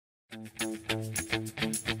היי!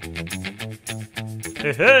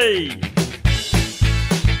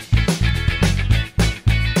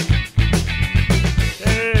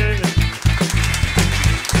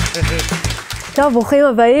 טוב, ברוכים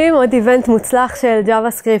הבאים, עוד איבנט מוצלח של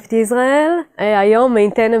JavaScript Israel, היום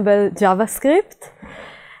Maintainable JavaScript.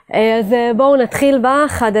 אז בואו נתחיל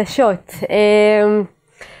בחדשות,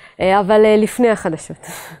 אבל לפני החדשות.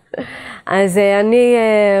 אז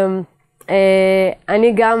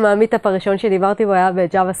אני גם, המיטאפ הראשון שדיברתי בו היה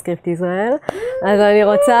ב-JavaScript Israel, אז אני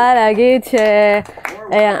רוצה להגיד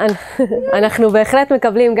שאנחנו בהחלט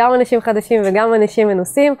מקבלים גם אנשים חדשים וגם אנשים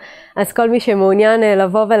מנוסים, אז כל מי שמעוניין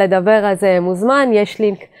לבוא ולדבר אז מוזמן, יש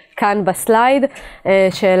לינק כאן בסלייד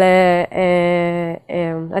של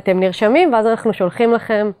אתם נרשמים, ואז אנחנו שולחים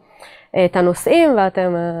לכם את הנושאים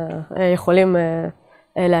ואתם יכולים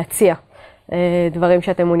להציע דברים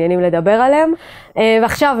שאתם מעוניינים לדבר עליהם.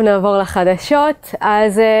 ועכשיו נעבור לחדשות.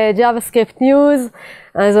 אז JavaScript News,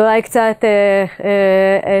 אז אולי קצת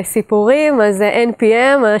סיפורים. אז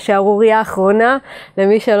NPM, השערוריה האחרונה,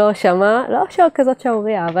 למי שלא שמע, לא כזאת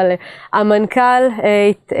שערוריה, אבל המנכ"ל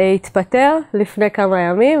התפטר לפני כמה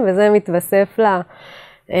ימים, וזה מתווסף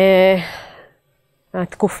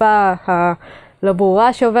לתקופה הלא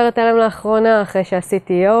ברורה שעוברת עליהם לאחרונה, אחרי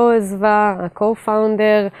שה-CTO עזבה,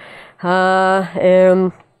 ה-co-founder,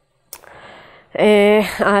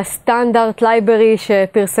 הסטנדרט לייברי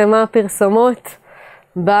שפרסמה פרסומות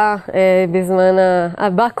בזמן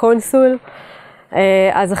בקונסול,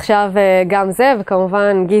 אז עכשיו גם זה,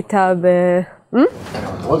 וכמובן גיטהאב.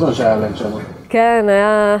 עוד זמן שהיה להם שם. כן,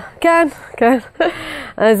 היה, כן.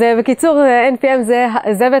 אז בקיצור, NPM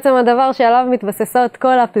זה בעצם הדבר שעליו מתבססות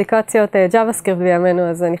כל האפליקציות JavaScript בימינו,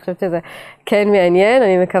 אז אני חושבת שזה כן מעניין,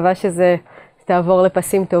 אני מקווה שזה תעבור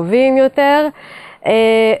לפסים טובים יותר.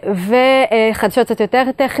 וחדשות קצת יותר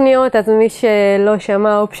טכניות, אז מי שלא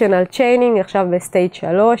שמע Optional Chaining, עכשיו בסטייג'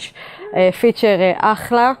 3, פיצ'ר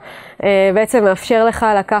אחלה, בעצם מאפשר לך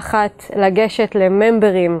לגשת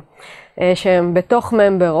לממברים שהם בתוך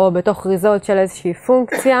ממבר או בתוך ריזולט של איזושהי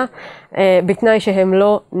פונקציה, בתנאי שהם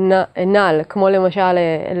לא null, כמו למשל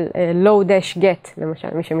low dash get, למשל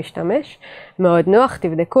מי שמשתמש, מאוד נוח,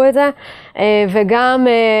 תבדקו את זה. וגם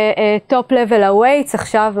top level awaits,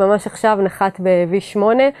 עכשיו, ממש עכשיו נחת ב-V8,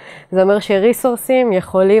 זה אומר שריסורסים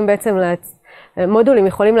יכולים בעצם, מודולים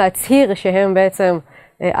יכולים להצהיר שהם בעצם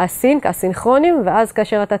אסינכרונים, ואז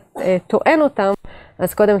כאשר אתה טוען אותם,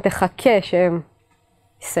 אז קודם תחכה שהם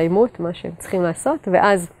יסיימו את מה שהם צריכים לעשות,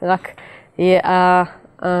 ואז רק יהיה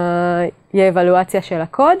אבלואציה של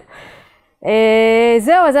הקוד.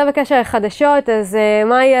 זהו, אז זה בקשר לחדשות. אז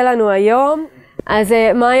מה יהיה לנו היום? אז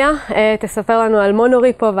מאיה תספר לנו על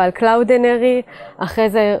מונוריפו ועל קלאודנרי, אחרי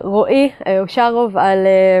זה רועי אושרוב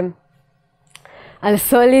על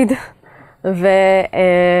סוליד,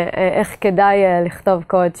 ואיך כדאי לכתוב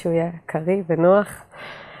קוד שהוא יהיה קריא ונוח.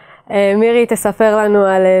 מירי תספר לנו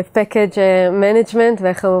על package management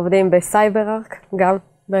ואיך הם עובדים בסייברארק, גם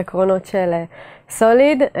בעקרונות של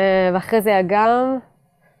סוליד, ואחרי זה גם,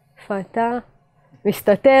 איפה אתה?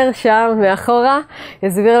 מסתתר שם מאחורה,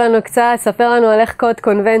 יסביר לנו קצת, ספר לנו על איך קוד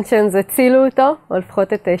conventions הצילו אותו, או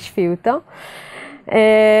לפחות את שפיותו.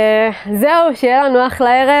 זהו, שיהיה לנו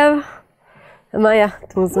אחלה ערב. מאיה,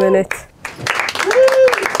 את מוזמנת.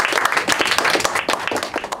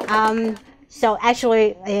 So actually,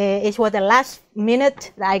 it was the last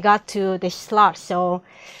minute that I got to the slot. So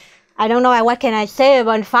I don't know what can I say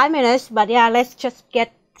about 5 minutes, but yeah, let's just get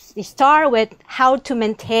started with how to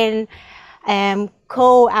maintain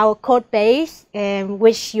our code base,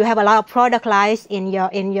 which you have a lot of product lines in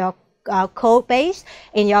your code base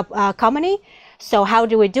in your company. So how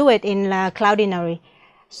do we do it in Cloudinary?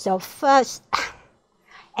 So first,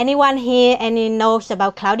 anyone here knows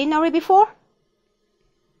about Cloudinary before?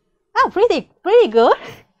 Oh, pretty good.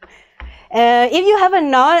 If you haven't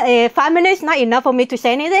known, 5 minutes not enough for me to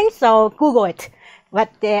say anything, so Google it. But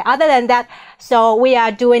other than that, so we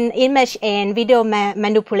are doing image and video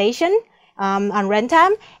manipulation on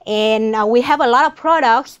runtime, and we have a lot of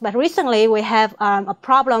products, but recently we have a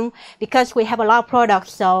problem because we have a lot of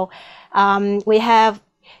products. So we have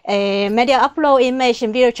a media upload, image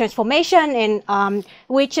and video transformation, and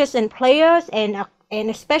widgets and players, and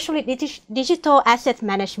especially digital asset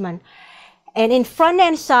management. And in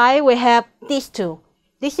front-end side, we have these two.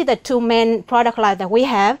 This is the two main product lines that we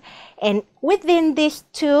have. And within these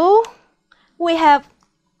two, we have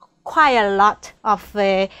quite a lot of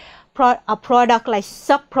product like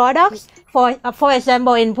sub-products. For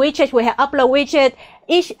example, in widgets, we have upload widget,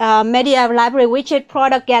 each media library widget,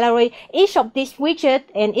 product gallery. Each of these widgets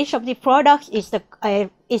and each of the products is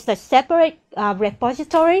the separate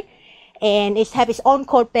repository. and it have its own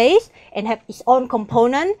code base and have its own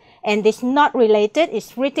component, and it's not related.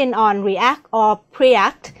 It's written on React or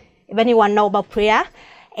Preact, if anyone know about Preact.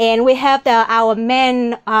 And we have our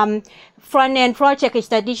main front-end project is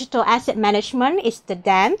the digital asset management, is the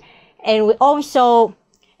DAM, and we also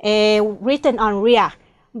written on React.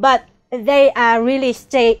 But they are really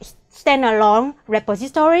standalone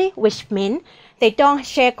repository, which means they don't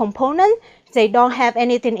share components. They don't have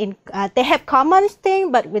anything in, they have common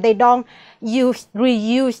thing, but they don't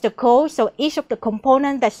reuse the code. So each of the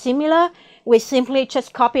components that's similar, we simply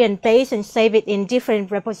just copy and paste and save it in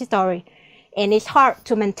different repository. And it's hard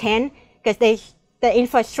to maintain because the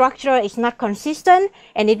infrastructure is not consistent.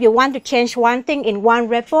 And if you want to change one thing in one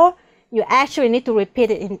repo, you actually need to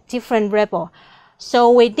repeat it in different repo.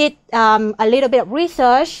 So we did a little bit of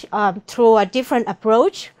research through a different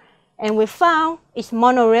approach, and we found it's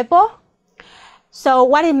monorepo. So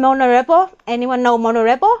what is monorepo? Anyone know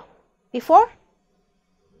monorepo before?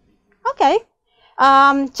 Okay.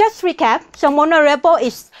 Just recap. So monorepo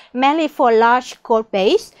is mainly for large code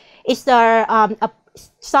base. It's a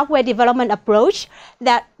software development approach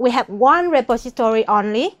that we have one repository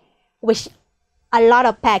only, which a lot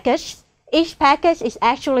of packages. Each package is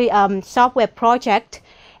actually a software project,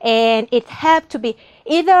 and it have to be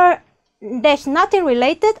either there's nothing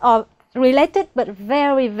related or related, but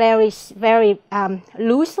very, very, very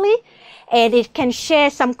loosely, and it can share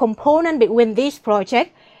some component between this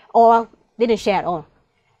project or didn't share at all.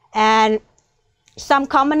 And some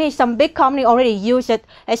companies, some big company already use it.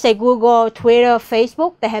 Let's say Google, Twitter,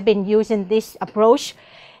 Facebook, they have been using this approach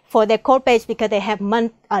for their code base because they have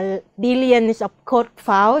billions of code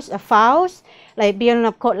files, like billions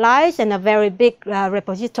of code lines, and a very big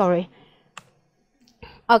repository.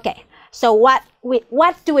 Okay. So what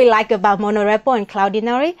do we like about monorepo and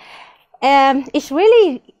Cloudinary? It's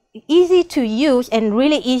really easy to use and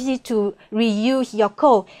really easy to reuse your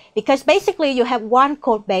code, because basically you have one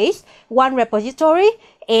code base, one repository,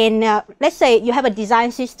 and let's say you have a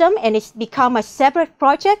design system and it's become a separate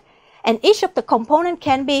project, and each of the components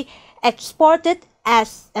can be exported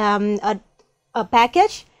as a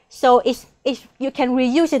package. So you can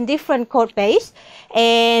reuse in different code base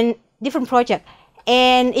and different project.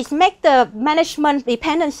 And it makes the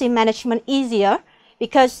dependency management easier,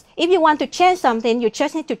 because if you want to change something, you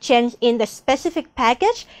just need to change in the specific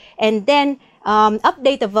package and then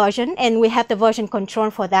update the version, and we have the version control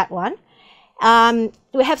for that one.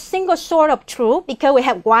 We have single source of truth because we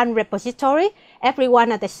have one repository,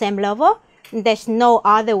 everyone at the same level. There's no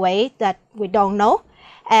other way that we don't know.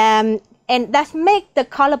 And that makes the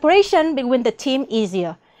collaboration between the team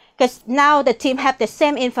easier, because now the team have the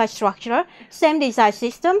same infrastructure, same design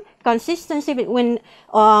system, consistency between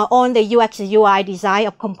on the UX UI design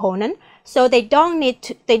of component. So they don't need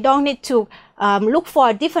to look for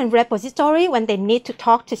a different repository when they need to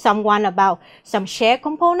talk to someone about some shared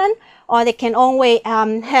component, or they can always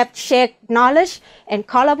have shared knowledge and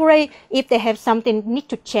collaborate if they have something need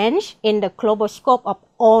to change in the global scope of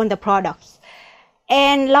all the products.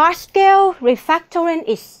 And large scale refactoring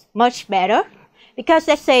is much better, because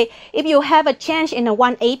let's say if you have a change in a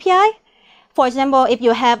one API, for example, if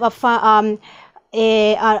you have a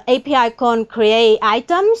API called create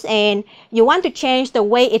items and you want to change the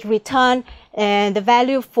way it returns the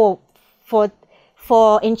value for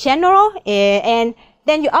in general, and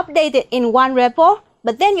then you update it in one repo,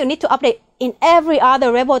 but then you need to update in every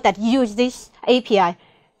other repo that use this API.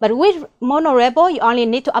 But with monorepo, you only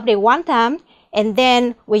need to update one time, and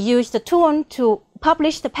then we use the tool to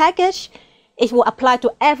publish the package. It will apply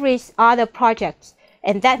to every other project,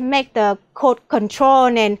 and that makes the code control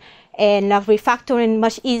and refactoring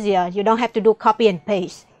much easier. You don't have to do copy and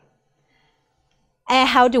paste. And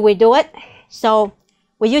how do we do it? So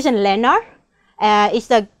we're using Leonard. It's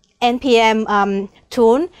the NPM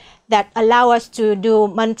tool that allows us to do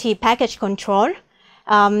multi-package control.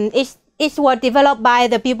 It was developed by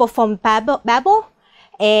the people from Babel.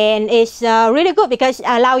 And it's really good because it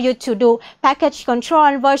allows you to do package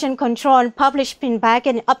control, version control, publish pin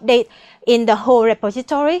package, and update in the whole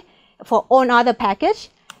repository for all other package.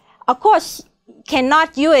 Of course,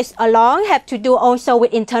 cannot use it alone, have to do also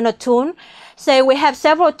with internal tool. So we have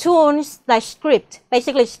several tools like script,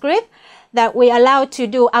 basically script that we allow to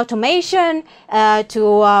do automation,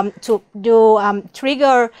 to do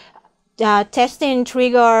trigger, testing,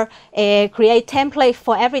 trigger, create template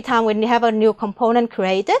for every time when you have a new component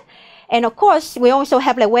created. And of course, we also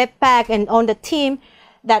have like Webpack and on the team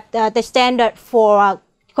that the standard for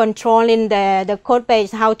controlling the code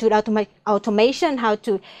base, how to automate automation, how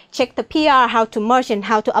to check the PR, how to merge, and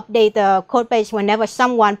how to update the code base whenever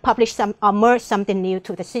someone publish some or merge something new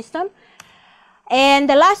to the system. And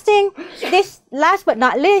the last thing, this last but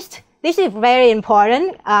not least, this is very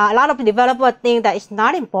important. A lot of developers think that it's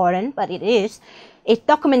not important, but it is. It's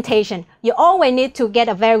documentation. You always need to get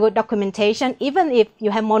a very good documentation, even if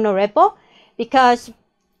you have monorepo, because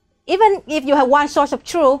even if you have one source of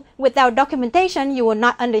truth, without documentation, you will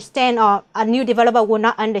not understand, or a new developer will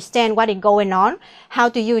not understand what is going on, how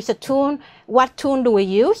to use a tool, what tool do we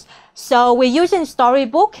use. So we're using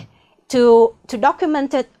Storybook to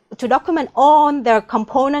document all the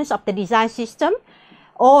components of the design system.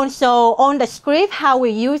 Also on the script, how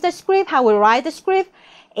we use the script, how we write the script,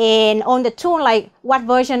 and on the tool, like what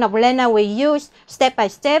version of Lena we use step by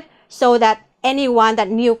step, so that anyone that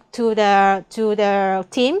new to the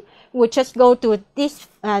team would just go to this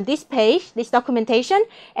page, this documentation,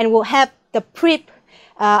 and will have the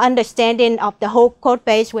understanding of the whole code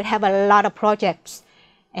base. We have a lot of projects,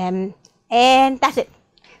 and that's it.